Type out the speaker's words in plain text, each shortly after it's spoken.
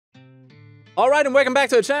Alright, and welcome back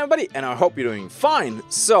to the channel, everybody, and I hope you're doing fine.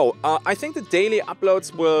 So, I think the daily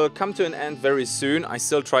uploads will come to an end very soon. I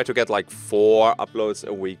still try to get like 4 uploads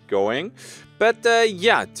a week going. But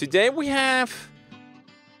yeah, today we have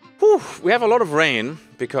a lot of rain,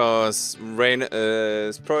 because rain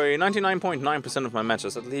is probably 99.9% of my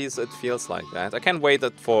matches, at least it feels like that. I can't wait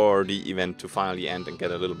for the event to finally end and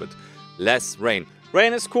get a little bit less rain.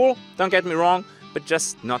 Rain is cool, don't get me wrong, but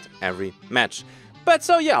just not every match. But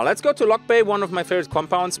so yeah, let's go to Lock Bay, one of my favorite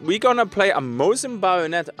compounds. We're gonna play a Mosin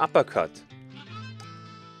Bayonet Uppercut.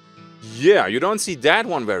 Yeah, you don't see that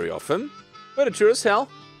one very often, but it sure as hell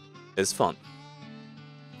is fun.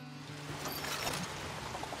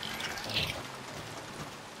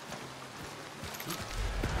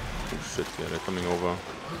 Oh shit, yeah, they're coming over.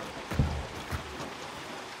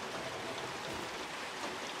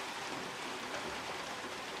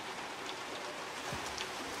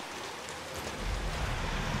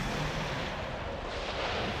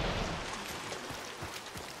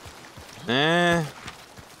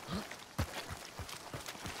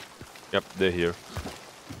 Yep, they're here.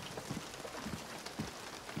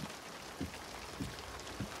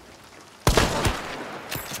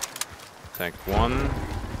 Attack one.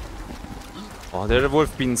 Oh, that would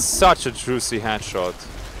have been such a juicy headshot.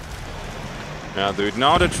 Yeah, dude.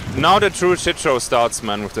 Now the true shit show starts,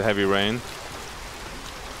 man, with the heavy rain.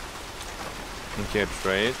 Okay,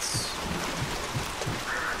 trades.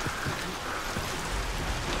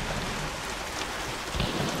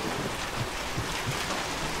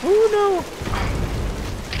 Oh no!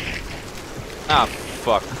 Ah,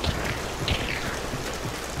 fuck.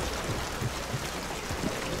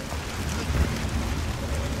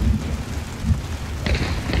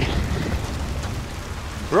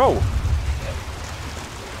 Bro!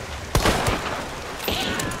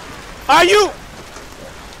 Are you?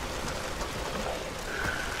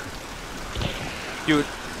 You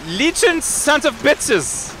legion sons of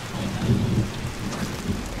bitches!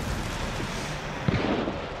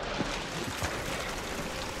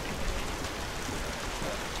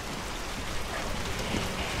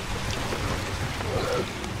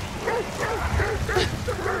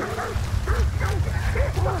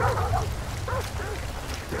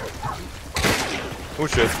 Oh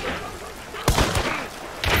shit.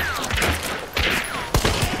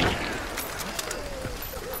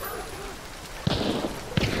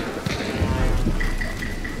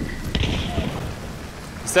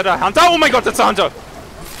 Is that a hunter? Oh my god, that's a hunter!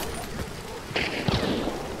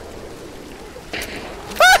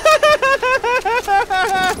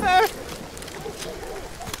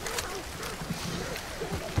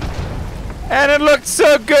 And it looked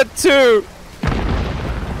so good too!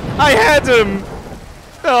 I had him!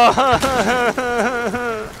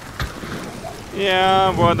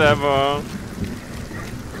 Yeah, whatever.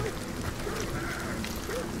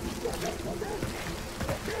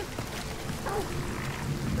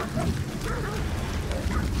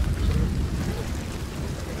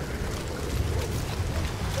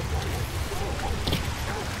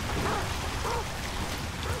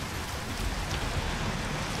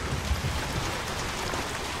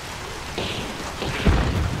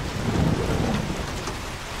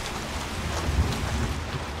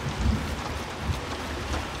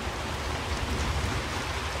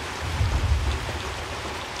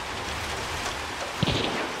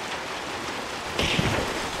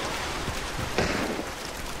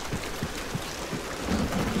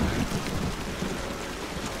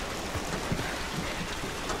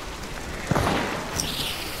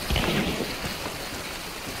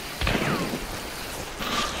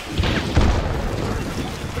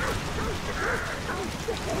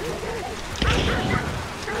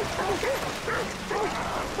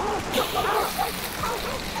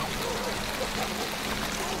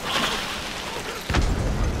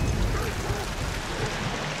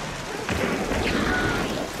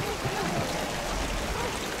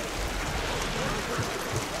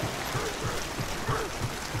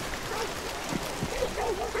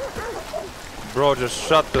 Bro, just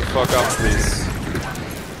shut the fuck up, please.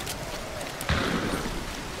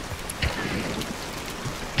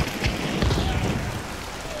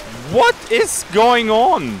 What is going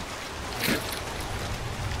on?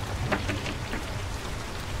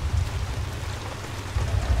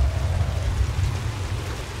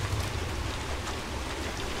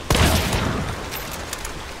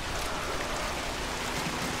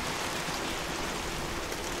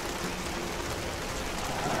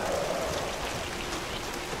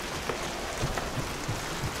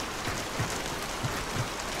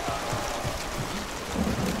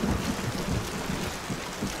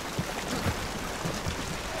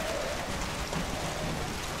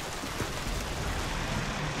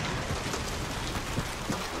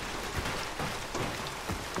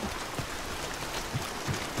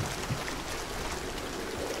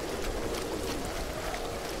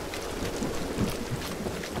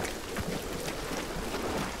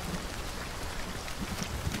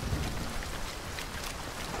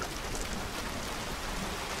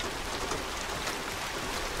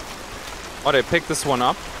 Oh, they picked this one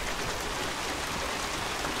up.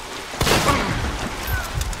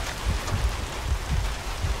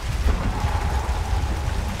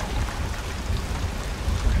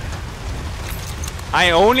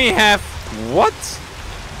 I only have... What?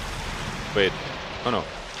 Wait. Oh no.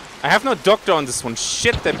 I have no doctor on this one.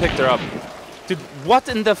 Shit, they picked her up. Dude, what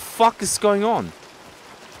in the fuck is going on?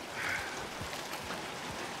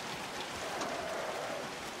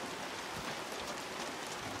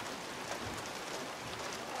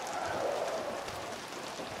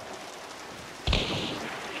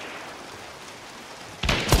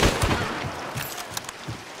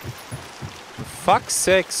 For fuck's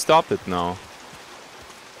sake, stop it now.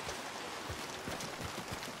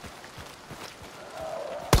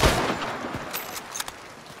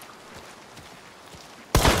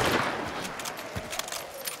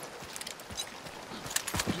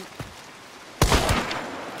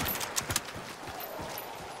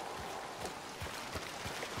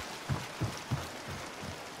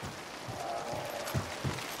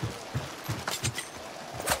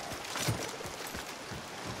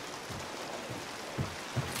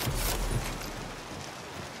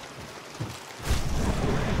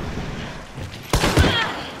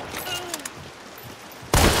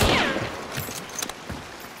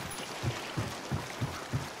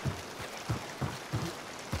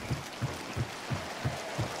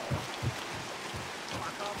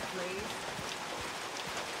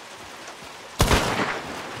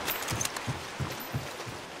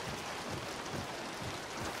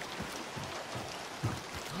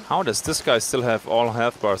 How does this guy still have all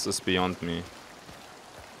health bars is beyond me.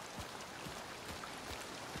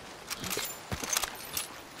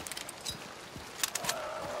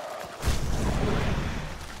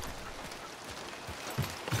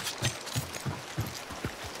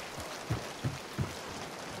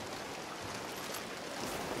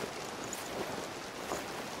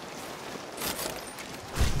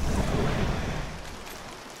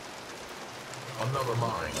 Another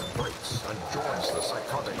mind breaks and joins the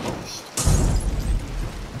psychotic host.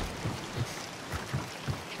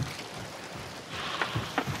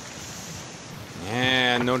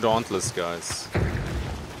 Yeah, no Dauntless, guys.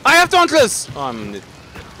 I have Dauntless! Oh, I'm...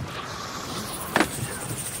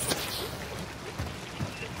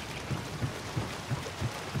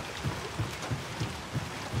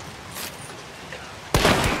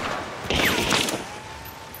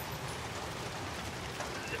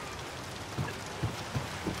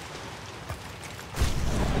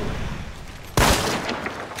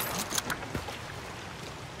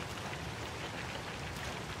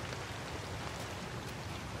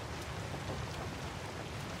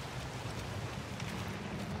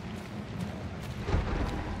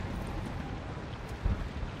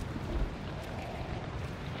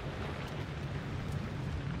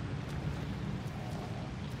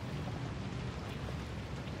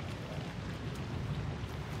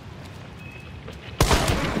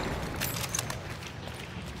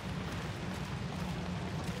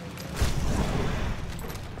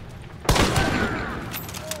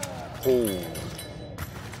 Oh.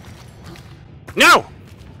 No!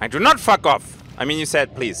 I do not fuck off! I mean, you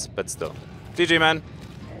said please, but still. GG, man.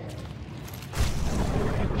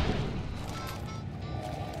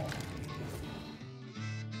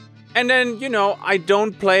 And then, you know, I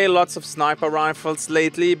don't play lots of sniper rifles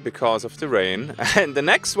lately because of the rain. And the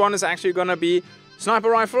next one is actually gonna be sniper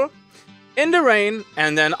rifle in the rain.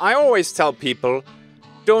 And then I always tell people,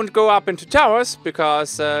 don't go up into towers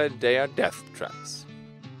because they are death traps.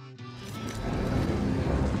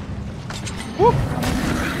 Woo.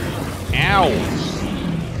 Ow!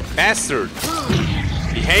 Bastard!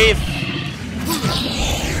 Behave!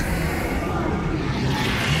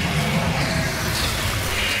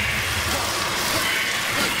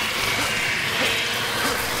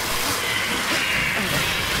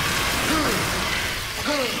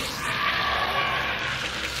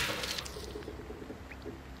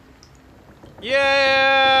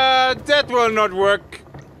 Yeah, that will not work.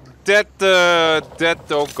 That,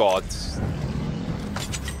 oh god.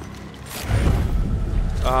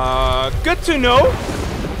 Good to know.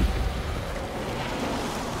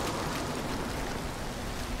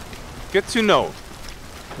 Good to know.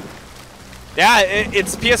 Yeah,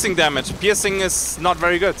 it's piercing damage. Piercing is not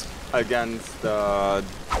very good against the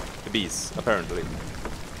bees, apparently.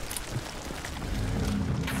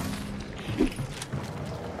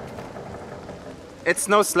 It's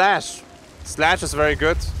no slash. Slash is very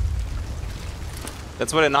good.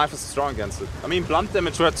 That's why the knife is strong against it. I mean, blunt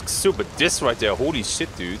damage works super. This right there, holy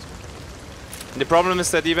shit, dude. And the problem is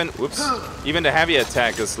that even, whoops, even the heavy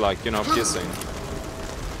attack is like, you know, piercing.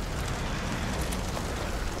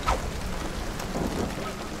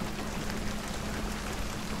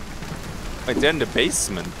 Wait, they're in the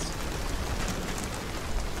basement.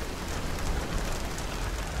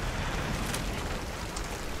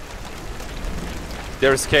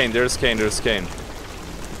 There's Kane, there's Kane, there's Kane.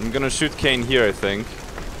 I'm gonna shoot Kane here, I think.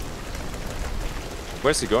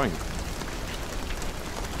 Where's he going?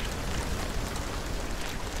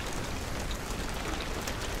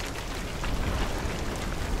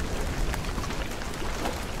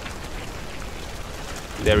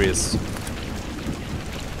 There he is.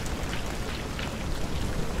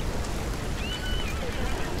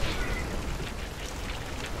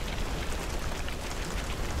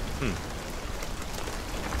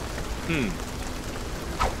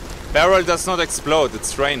 Barrel does not explode,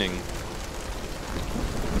 it's raining.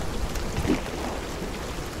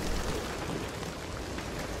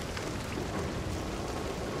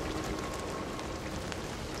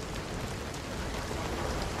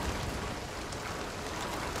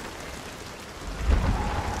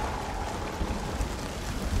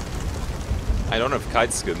 I don't have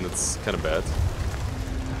kite skin, that's kind of bad.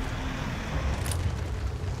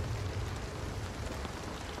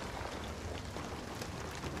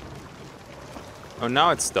 Oh,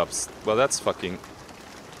 now it stops. Well, that's fucking...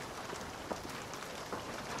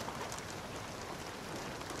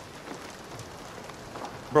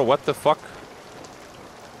 Bro, what the fuck?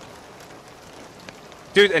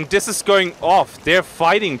 Dude, and this is going off. They're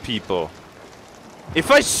fighting people.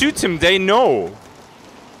 If I shoot him, they know.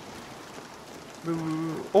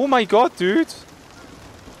 Oh my god, dude.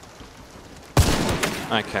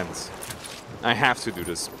 I can't. I have to do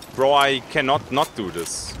this. Bro, I cannot not do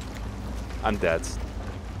this. I'm dead.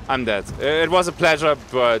 I'm dead. It was a pleasure,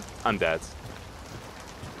 but I'm dead.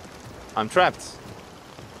 I'm trapped.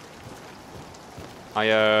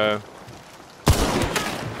 I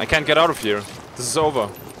can't get out of here. This is over.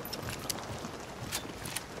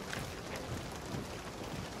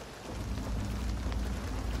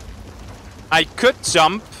 I could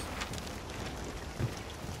jump.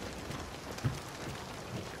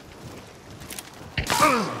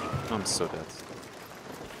 I'm so dead.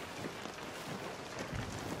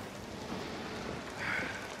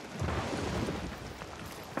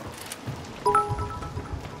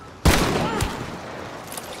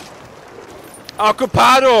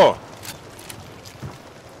 Occupado!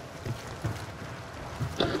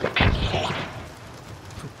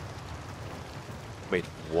 Wait,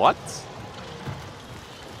 what?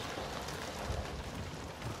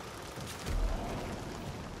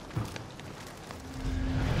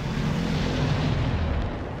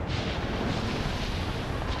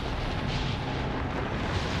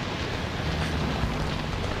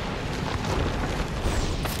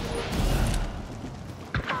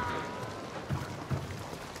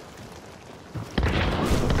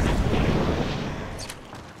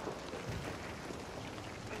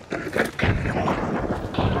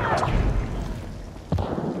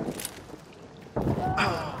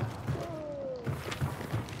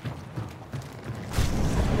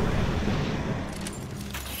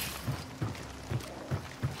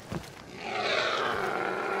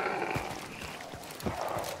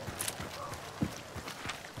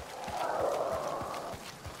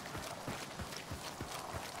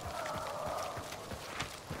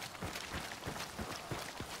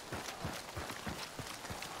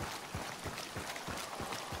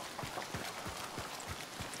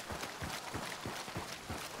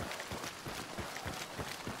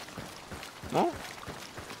 No?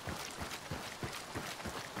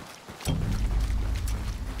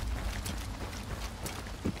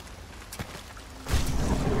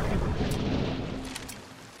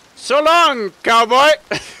 So long, cowboy!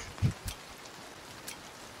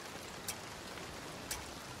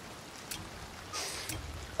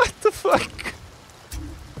 What the fuck?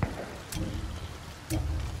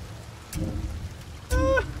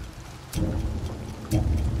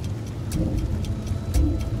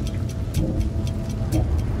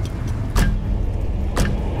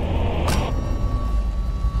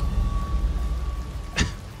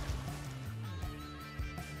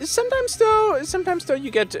 Sometimes though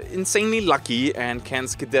you get insanely lucky and can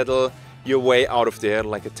skedaddle your way out of there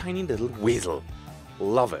like a tiny little weasel.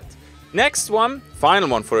 Love it. Next one, final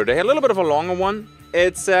one for today, a little bit of a longer one.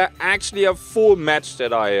 It's actually a full match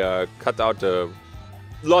that I cut out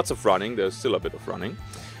lots of running. There's still a bit of running.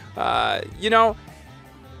 You know,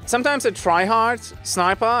 sometimes I try hard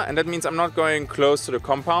sniper, and that means I'm not going close to the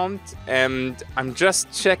compound, and I'm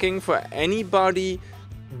just checking for anybody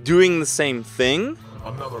doing the same thing.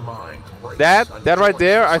 Another mind. That right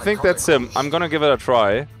there, I think that's him. I'm gonna give it a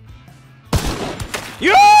try.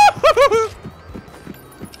 Yeah!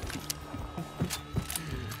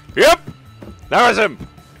 Yep! That was him!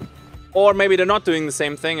 Or maybe they're not doing the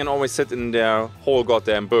same thing and always sit in their whole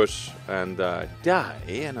goddamn bush and die,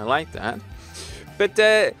 and I like that. But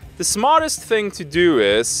the smartest thing to do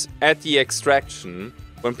is, at the extraction,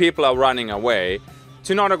 when people are running away,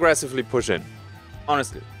 to not aggressively push in.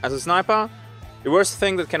 Honestly, as a sniper, the worst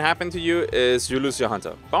thing that can happen to you is you lose your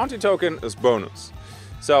hunter. Bounty token is bonus.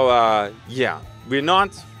 So yeah, we're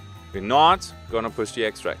not gonna push the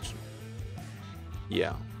extraction.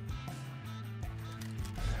 Yeah.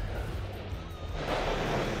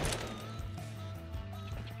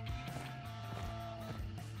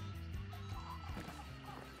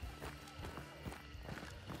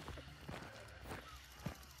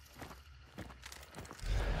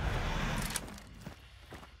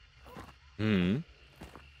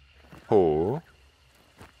 Oh.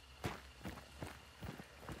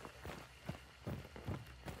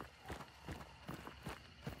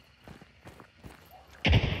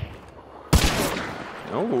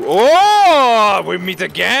 Oh, we meet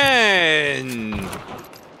again.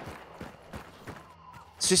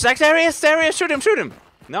 She's like, there he is, shoot him.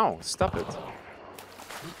 No, stop it.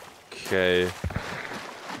 Okay.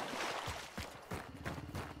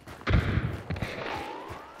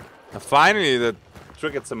 Finally, that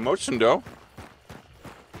triggered some motion, though.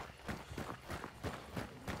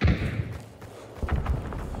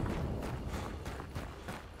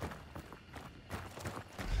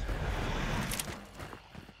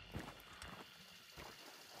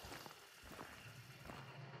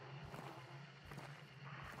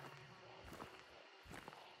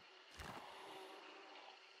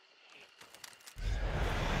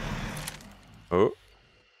 Oh.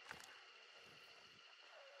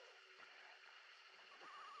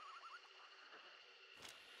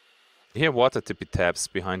 I hear water tippy taps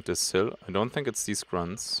behind this hill. I don't think it's these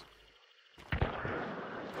grunts.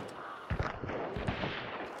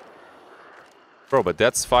 Bro, but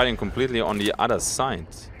that's fighting completely on the other side.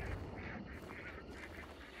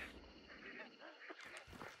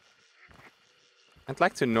 I'd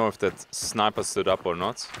like to know if that sniper stood up or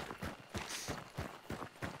not.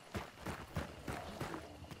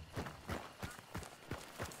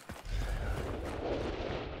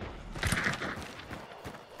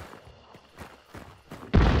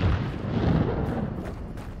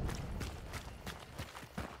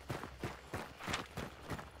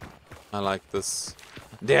 I like this.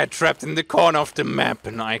 They're trapped in the corner of the map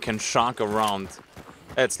and I can shark around.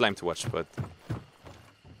 It's lame to watch, but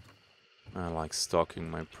I like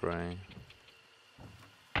stalking my prey.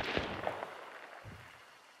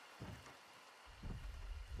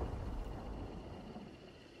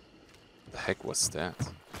 The heck was that?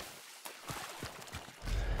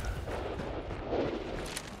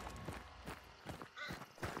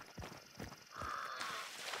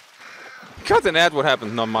 Cut and add what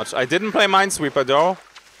happened, not much. I didn't play Minesweeper though.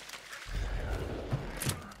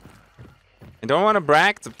 I don't want to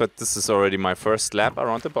brag, but this is already my first lap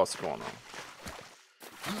around the boss corner.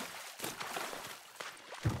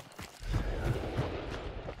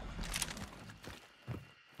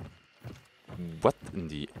 What in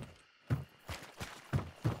the...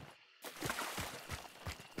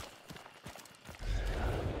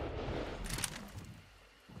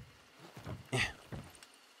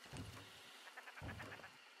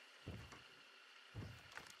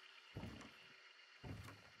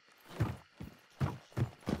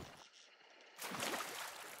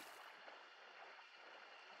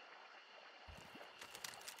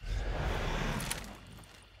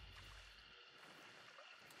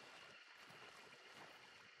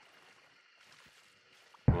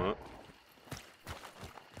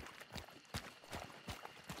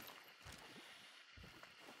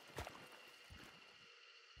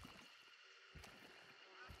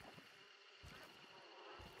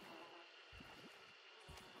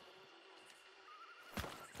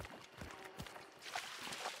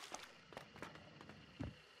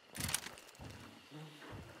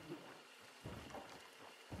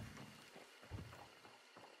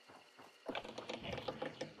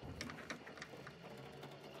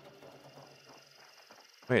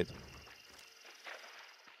 Wait.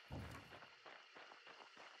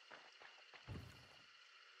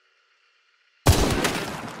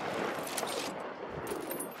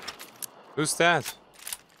 Who's that?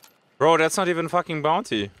 Bro, that's not even fucking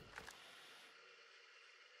bounty.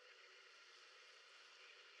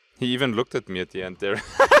 He even looked at me at the end there.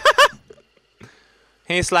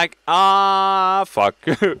 He's like, ah, fuck.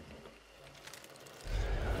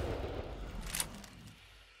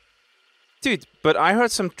 Dude, but I heard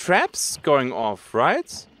some traps going off,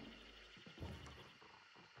 right?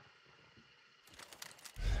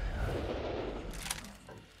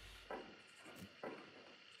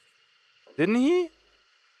 Didn't he?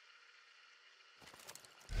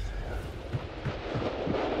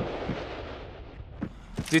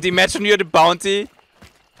 Dude, imagine you're the bounty.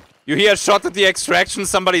 You hear a shot at the extraction,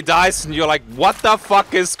 somebody dies, and you're like, what the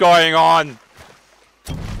fuck is going on?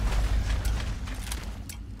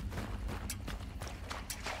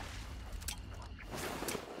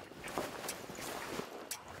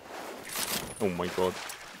 Oh my god.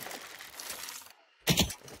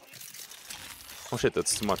 Oh shit,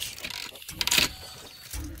 that's too much.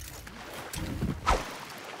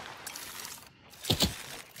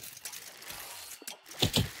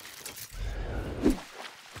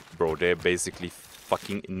 Bro, they're basically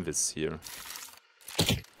fucking invis here.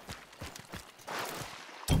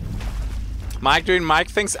 Mike doing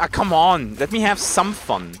Mike things? Ah, come on! Let me have some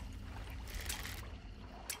fun.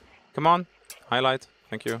 Come on. Highlight.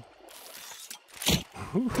 Thank you.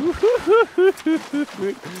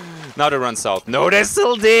 Now they run south. No, they're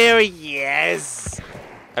still there! Yes! I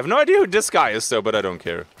have no idea who this guy is though, but I don't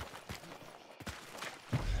care.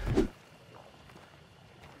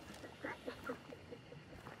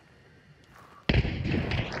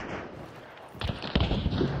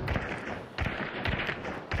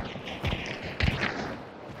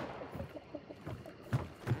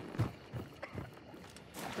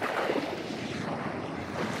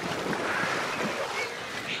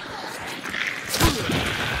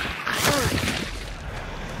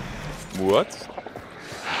 What?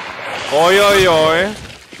 Oi, oi, oi.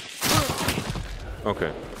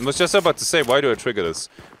 Okay. I was just about to say, why do I trigger this?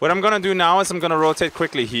 What I'm gonna do now is I'm gonna rotate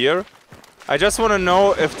quickly here. I just wanna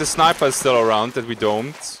know if the sniper is still around that we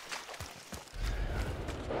don't.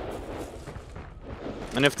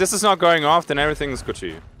 And if this is not going off, then everything is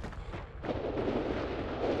Gucci.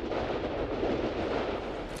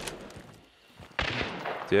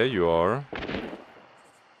 There you are.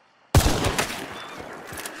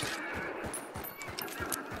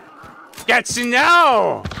 Get you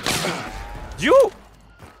now! You!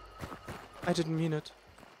 I didn't mean it.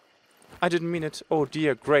 I didn't mean it. Oh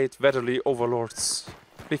dear, great Vetterly overlords.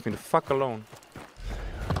 Leave me the fuck alone.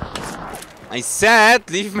 I said,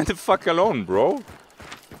 leave me the fuck alone, bro.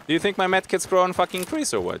 Do you think my medkits grow on fucking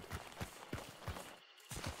trees or what?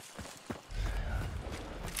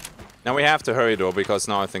 Now we have to hurry though, because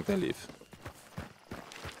now I think they leave.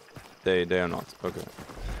 They are not. Okay.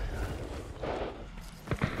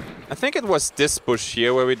 I think it was this bush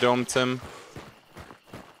here where we domed him.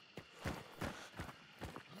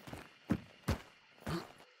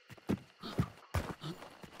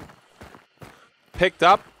 Picked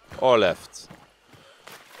up or left?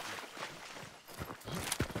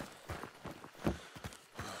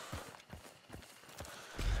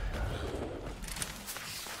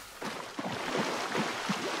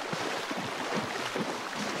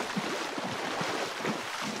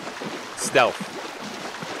 Stealth.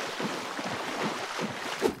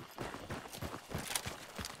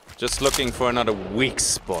 Just looking for another weak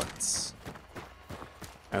spot.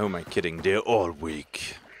 Oh, am I kidding? They're all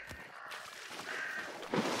weak.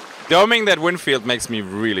 Doming that Winfield makes me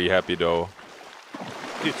really happy, though.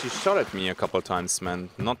 Dude, she shot at me a couple times,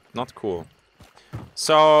 man. Not cool.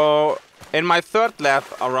 So, in my third lap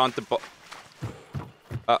around the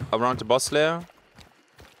boss lair,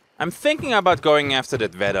 I'm thinking about going after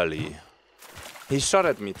that Vetterly. He shot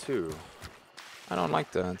at me too. I don't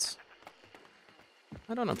like that.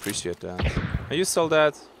 I don't appreciate that. Are you still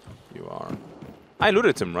dead? You are. I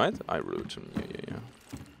looted him, right? I looted him. Yeah.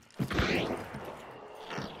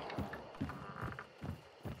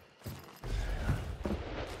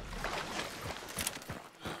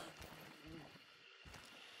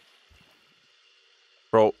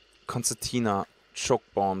 Bro, concertina, choke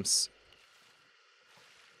bombs.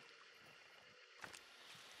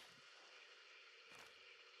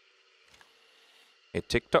 A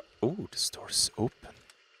TikTok. Oh, the store is open.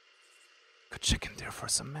 Could check in there for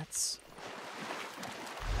some meds.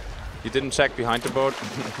 You didn't check behind the boat?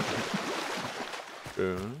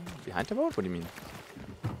 Behind the boat? What do you mean?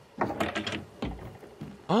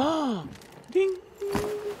 Ah! Ding!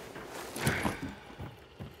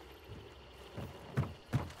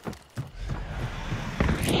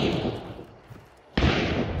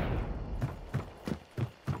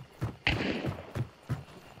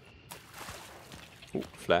 Ooh,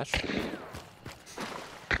 flash.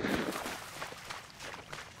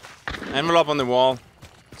 Envelope on the wall.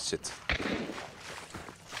 Shit.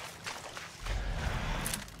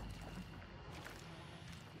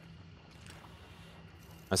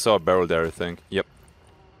 I saw a barrel there, I think. Yep.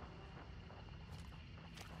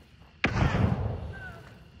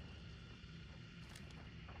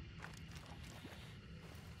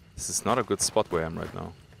 This is not a good spot where I am right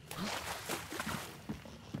now.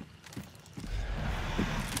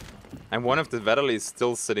 And one of the Vetterly is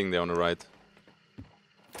still sitting there on the right.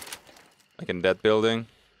 Like in that building.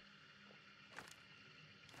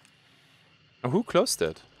 Oh, who closed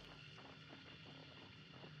it?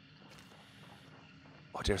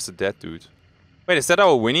 Oh, there's a dead dude. Wait, is that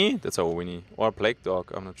our Winnie? That's our Winnie. Or a Plague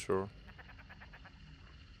Dog, I'm not sure.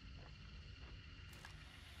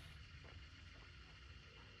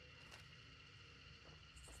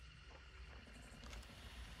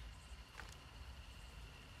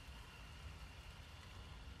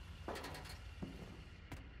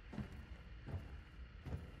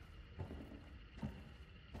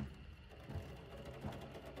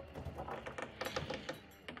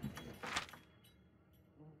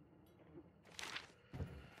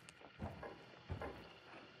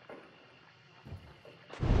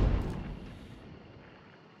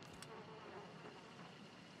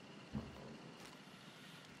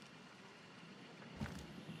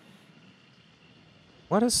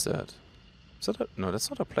 What is that? Is that a... No, that's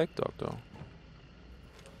not a Plague Dog, though.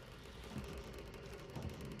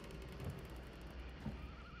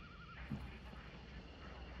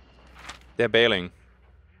 They're bailing.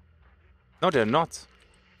 No, they're not.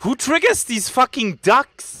 Who triggers these fucking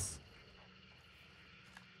ducks?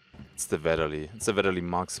 It's the Vetterly. It's the Vetterly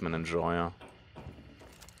Marksman Enjoyer.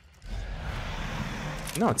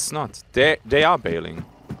 No, it's not. They are bailing.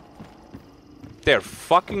 They're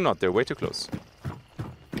fucking not. They're way too close.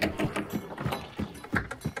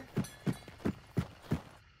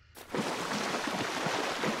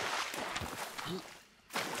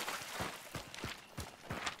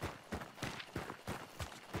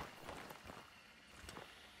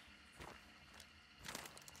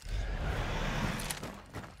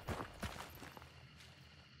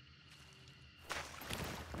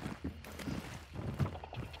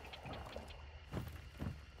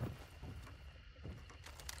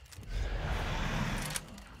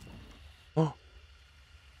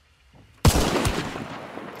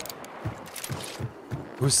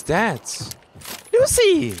 Who's that?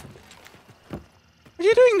 Lucy! What are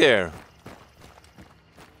you doing there?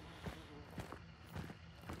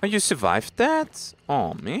 Oh, you survived that?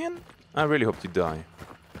 Oh, man. I really hope you die.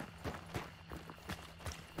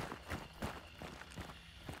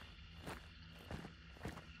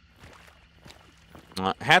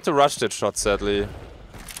 Had to rush that shot, sadly.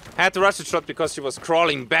 Had to rush that shot because she was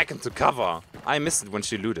crawling back into cover. I missed it when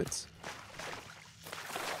she looted.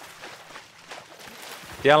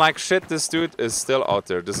 Yeah, like shit, this dude is still out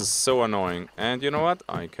there. This is so annoying. And you know what?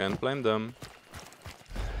 I can't blame them.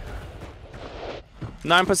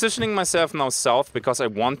 Now I'm positioning myself now south because I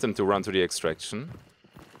want them to run to the extraction.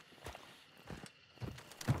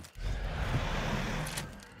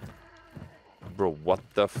 Bro, what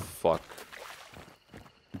the fuck?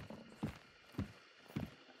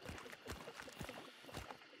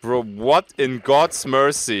 Bro, what in God's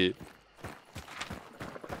mercy?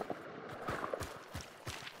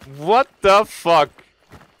 What the fuck?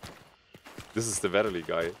 This is the Vetterly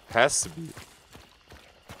guy. Has to be.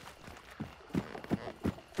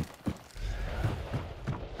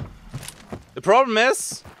 The problem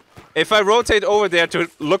is, if I rotate over there to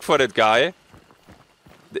look for that guy,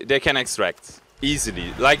 they can extract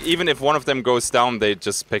easily. Like, even if one of them goes down, they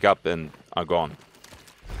just pick up and are gone.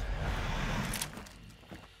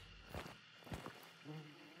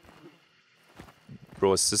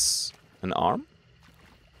 Bro, is this an arm?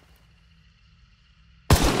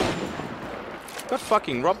 Got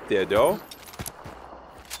fucking robbed there, though.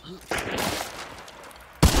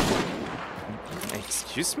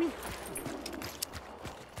 Excuse me?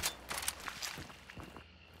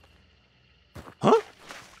 Huh?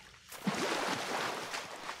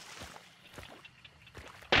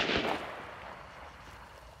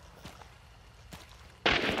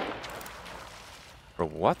 Bro,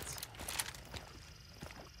 what?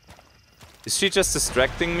 Is she just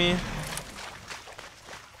distracting me?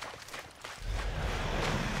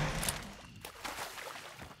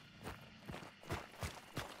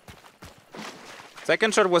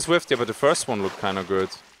 Second shot was whiffed, yeah, but the first one looked kind of good.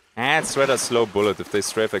 It's rather slow bullet if they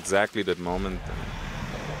strafe exactly that moment.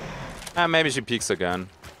 Maybe she peeks again.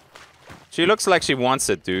 She looks like she wants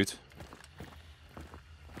it, dude.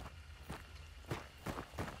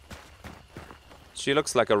 She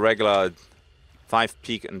looks like a regular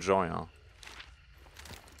 5-peak enjoyer.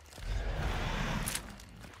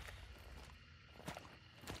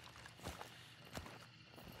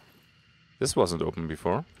 This wasn't open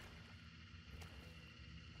before.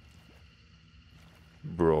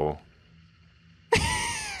 Bro.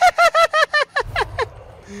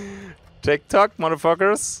 TikTok,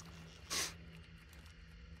 motherfuckers.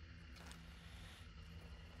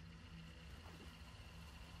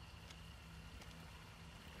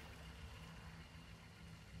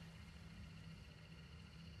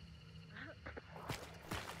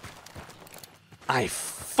 I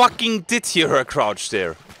fucking did hear her crouch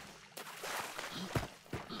there.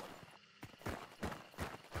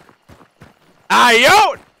 Ah,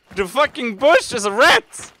 yo! The fucking bush is a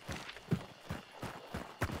rat!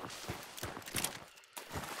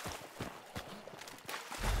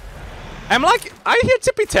 I'm like, I hear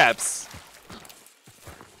tippy taps.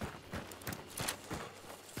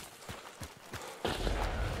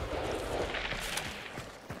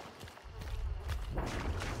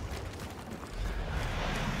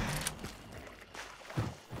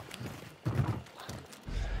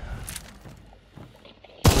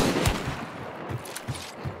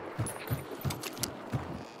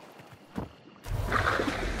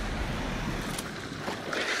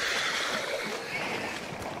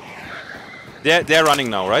 They're running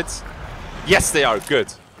now, right? Yes, they are.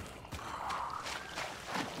 Good.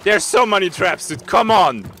 There's so many traps, dude. Come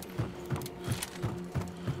on.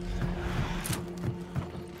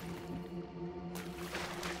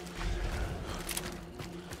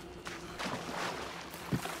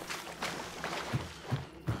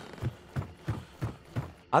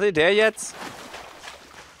 Are they there yet?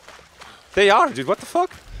 They are, dude. What the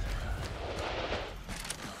fuck?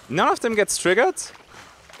 None of them gets triggered?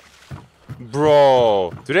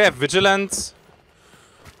 Bro, do they have vigilance?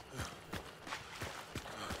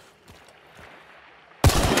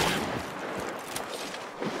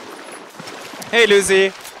 Hey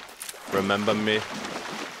Lucy, remember me?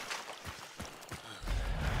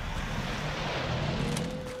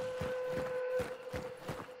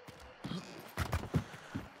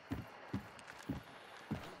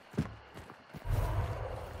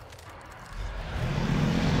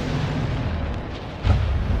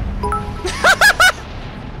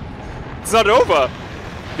 It's not over.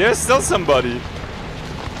 There's still somebody.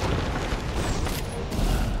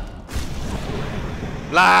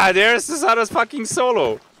 Lah, there's this other fucking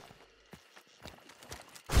solo.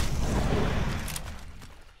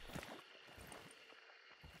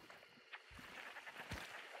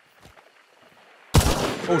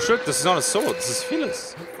 Oh shit, this is not a solo, this is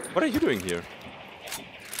Phyllis. What are you doing here?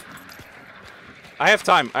 I have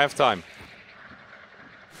time, I have time.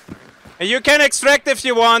 And you can extract if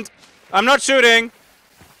you want. I'm not shooting.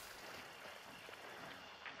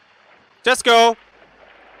 Just go.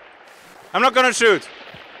 I'm not gonna shoot.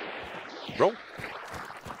 Bro.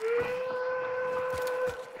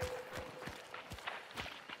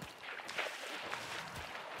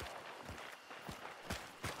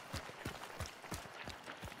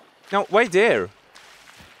 No, wait there.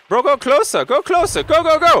 Bro, go closer. Go closer. Go,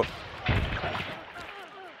 go, go.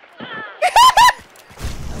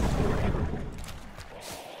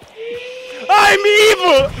 I'm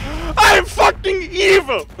evil! I'm fucking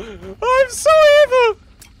evil! I'm so evil!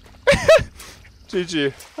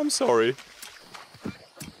 GG, I'm sorry.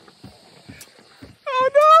 Oh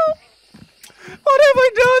no! What have I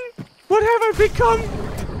done? What have I become?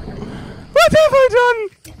 What have I done?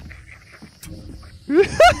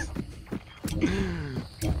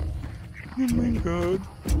 Oh my god.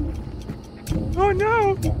 Oh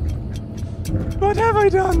no! What have I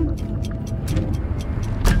done?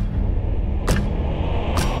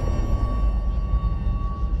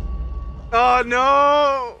 Oh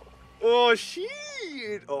no! Oh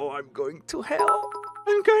shit! Oh, I'm going to hell!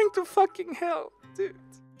 I'm going to fucking hell, dude!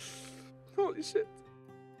 Holy shit!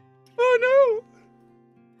 Oh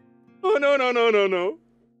no! Oh no no no no no!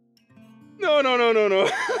 No no no no no!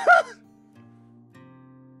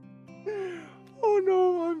 Oh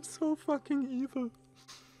no! I'm so fucking evil!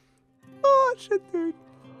 Oh shit, dude!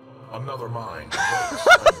 Another mind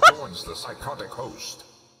joins the psychotic host.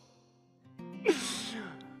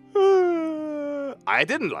 I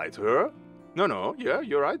didn't lie to her. No, yeah,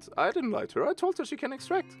 you're right. I didn't lie to her. I told her she can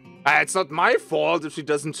extract. It's not my fault if she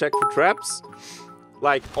doesn't check for traps.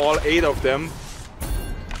 Like, all 8 of them.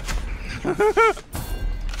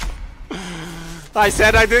 I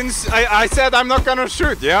said I didn't... I said I'm not gonna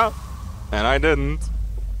shoot, yeah? And I didn't.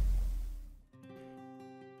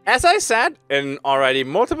 As I said in already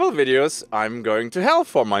multiple videos, I'm going to hell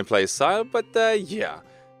for my playstyle, but yeah.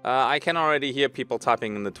 I can already hear people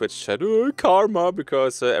typing in the Twitch chat, oh, karma,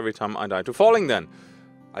 because every time I die to falling then,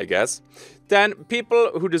 I guess. Then people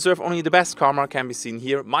who deserve only the best karma can be seen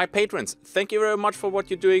here, my patrons. Thank you very much for what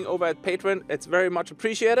you're doing over at Patreon. It's very much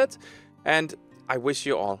appreciated. And I wish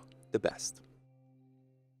you all the best.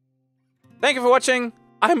 Thank you for watching.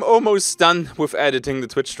 I'm almost done with editing the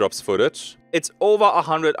Twitch drops footage. It's over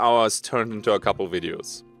 100 hours turned into a couple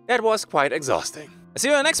videos. That was quite exhausting. I'll see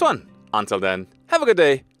you in the next one. Until then, have a good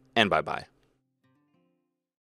day and bye-bye.